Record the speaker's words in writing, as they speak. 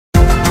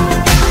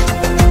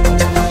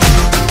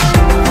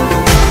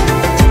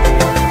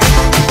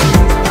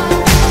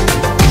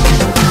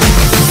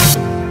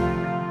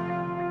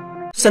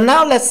So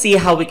now let's see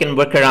how we can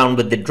work around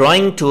with the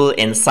drawing tool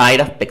inside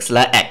of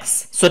Pixlr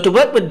X. So to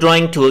work with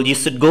drawing tool, you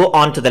should go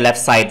on to the left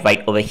side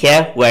right over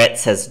here where it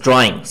says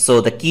drawing. So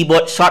the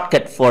keyboard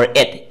shortcut for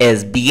it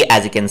is B,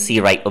 as you can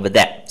see right over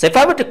there. So if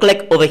I were to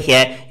click over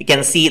here, you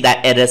can see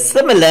that it is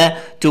similar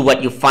to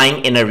what you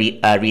find in a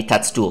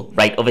retouch tool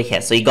right over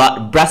here. So you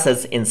got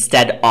brushes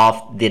instead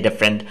of the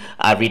different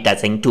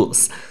retouching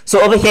tools.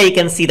 So over here you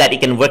can see that you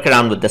can work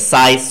around with the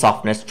size,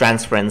 softness,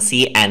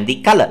 transparency, and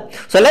the color.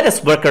 So let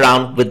us work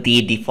around with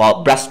the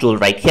default brush tool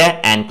right here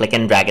and click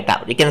and drag it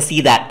out. You can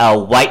see that a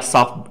white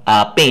soft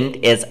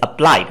paint is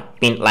applied,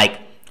 paint like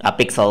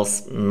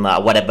pixels,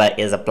 whatever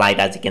is applied,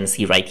 as you can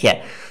see right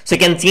here. So you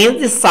can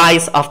change the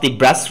size of the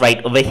brush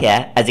right over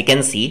here, as you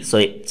can see. So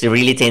it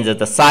really changes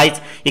the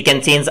size. You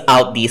can change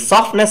out the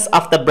softness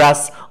of the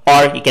brush,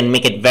 or you can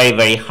make it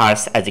very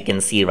harsh, as you can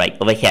see right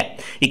over here.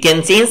 You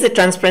can change the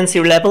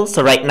transparency level.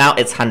 So right now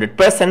it's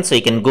 100%, so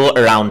you can go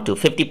around to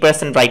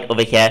 50% right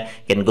over here.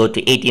 You can go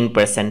to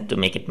 18% to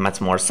make it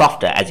much more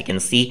softer, as you can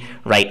see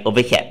right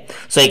over here.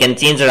 So you can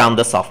change around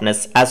the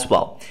softness as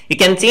well. You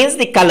can change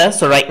the color.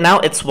 So right now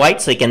it's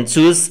white, so you can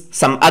choose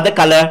some other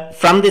color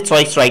from the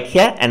choice right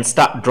here and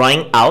start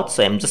drawing out.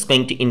 So I'm just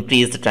going to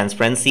increase the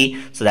transparency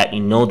so that you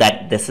know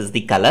that this is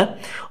the color.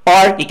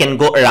 Or you can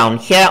go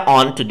around here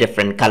on to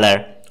different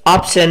color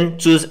option,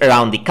 choose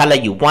around the color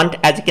you want,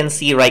 as you can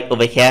see right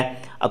over here,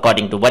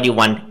 according to what you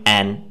want,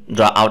 and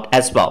draw out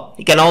as well.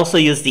 You can also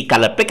use the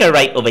color picker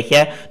right over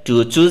here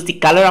to choose the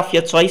color of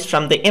your choice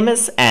from the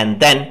image and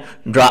then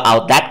draw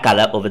out that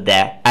color over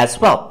there as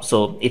well.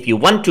 So if you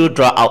want to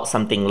draw out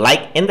something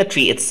like in the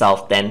tree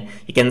itself, then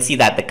you can see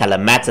that the color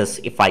matches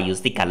if I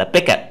use the color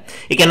picker.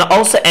 You can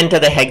also enter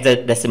the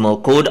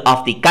hexadecimal code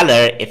of the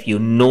color if you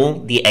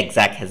know the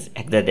exact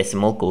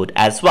hexadecimal code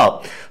as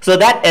well. So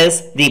that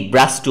is the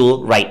brush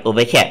tool right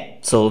over here.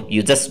 So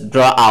you just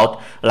draw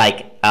out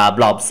like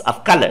blobs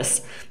of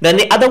colors. Then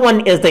the other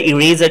one is the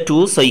eraser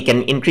tool. So you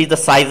can increase the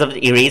size of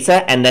the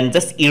eraser and then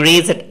just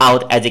erase it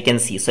out, as you can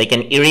see. So you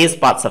can erase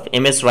parts of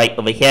image right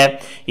over here.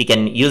 You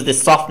can use the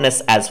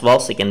softness as well.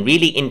 So you can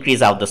really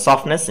increase out the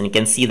softness, and you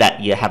can see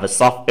that you have a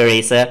soft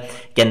eraser.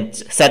 You can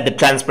set the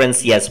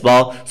transparency as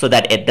well so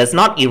that it does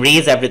not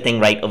erase everything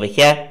right over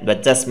here,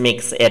 but just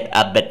makes it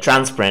a bit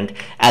transparent,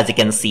 as you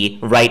can see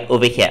right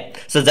over here.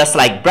 So just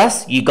like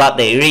brush, you got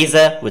the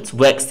eraser, which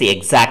works the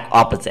exact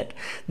opposite.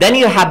 Then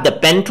you have the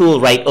pen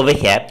tool right over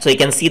here. So you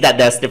can see that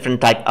there's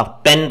different type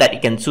of pen that you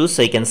can choose.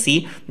 So you can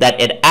see that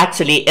it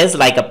actually is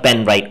like a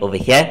pen right over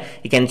here.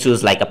 You can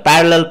choose like a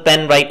parallel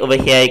pen right over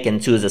here. You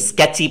can choose a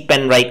sketchy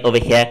pen right over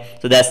here.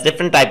 So there's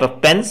different type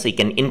of pens. So you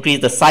can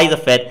increase the size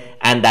of it,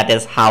 and that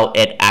is how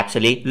it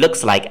actually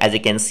looks like, as you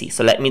can see.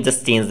 So let me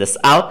just change this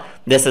out.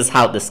 This is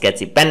how the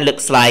sketchy pen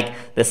looks like.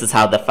 This is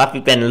how the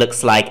fluffy pen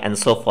looks like, and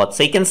so forth.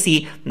 So you can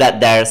see that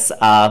there's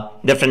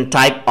different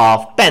type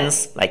of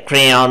pens like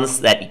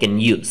crayons that you can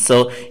use.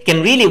 So you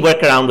can really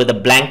work around with a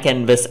blank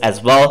canvas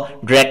as well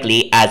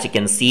directly, as you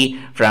can see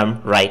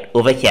from right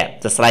over here,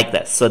 just like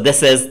this. So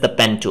this is the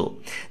pen tool.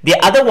 The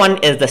other one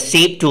is the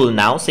shape tool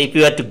now. So if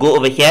you were to go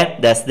over here,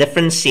 there's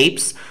different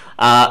shapes.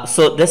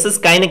 So this is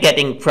kind of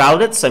getting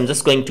crowded, so I'm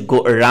just going to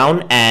go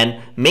around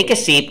and make a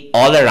shape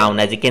all around,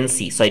 as you can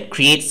see. So it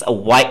creates a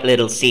white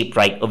little shape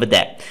right over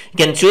there.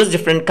 You can choose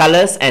different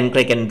colors and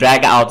click and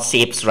drag out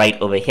shapes right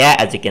over here,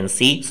 as you can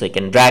see. So you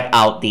can drag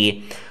out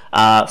the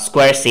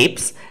square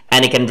shapes,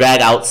 and you can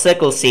drag out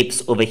circle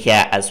shapes over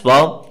here as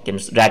well. You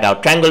can drag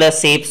out triangular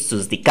shapes,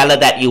 choose the color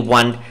that you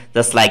want,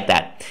 just like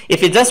that.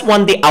 If you just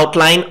want the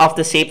outline of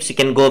the shapes, you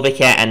can go over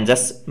here and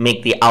just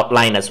make the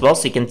outline as well.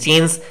 So you can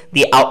change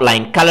the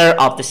outline color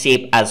of the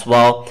shape as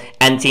well,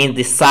 and change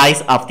the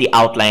size of the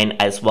outline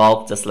as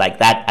well, just like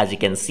that, as you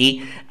can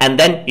see. And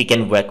then you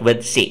can work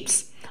with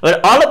shapes.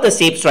 But all of the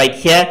shapes right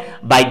here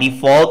by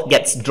default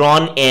gets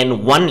drawn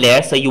in one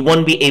layer, so you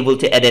won't be able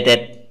to edit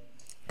it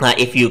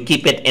if you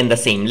keep it in the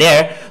same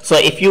layer. So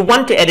if you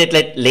want to edit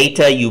it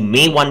later, you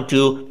may want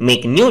to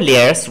make new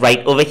layers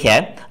right over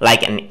here,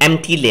 like an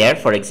empty layer,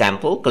 for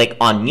example. Click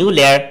on new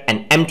layer,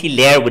 an empty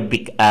layer would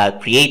be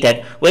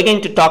created. We're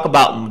going to talk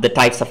about the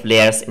types of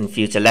layers in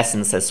future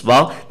lessons as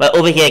well. But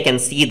over here you can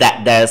see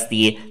that there's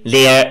the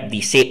layer,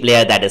 the shape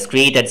layer that is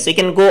created. So you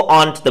can go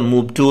on to the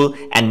move tool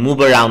and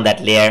move around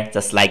that layer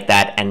just like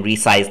that and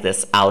resize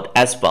this out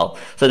as well.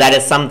 So that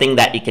is something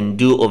that you can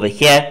do over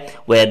here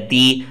with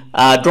the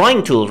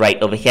drawing tool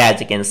right over here,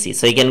 as you can see.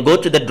 So you can go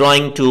to the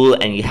drawing tool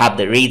and you have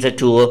the eraser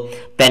tool,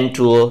 pen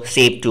tool,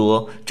 shape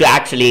tool to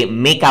actually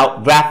make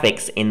out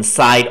graphics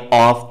inside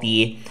of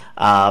the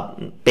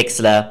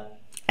Pixlr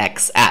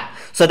X app.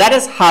 So that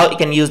is how you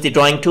can use the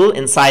drawing tool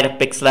inside of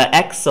Pixlr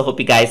X. So hope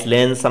you guys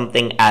learned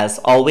something as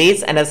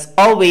always. And as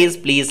always,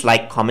 please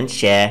like, comment,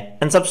 share,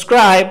 and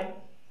subscribe.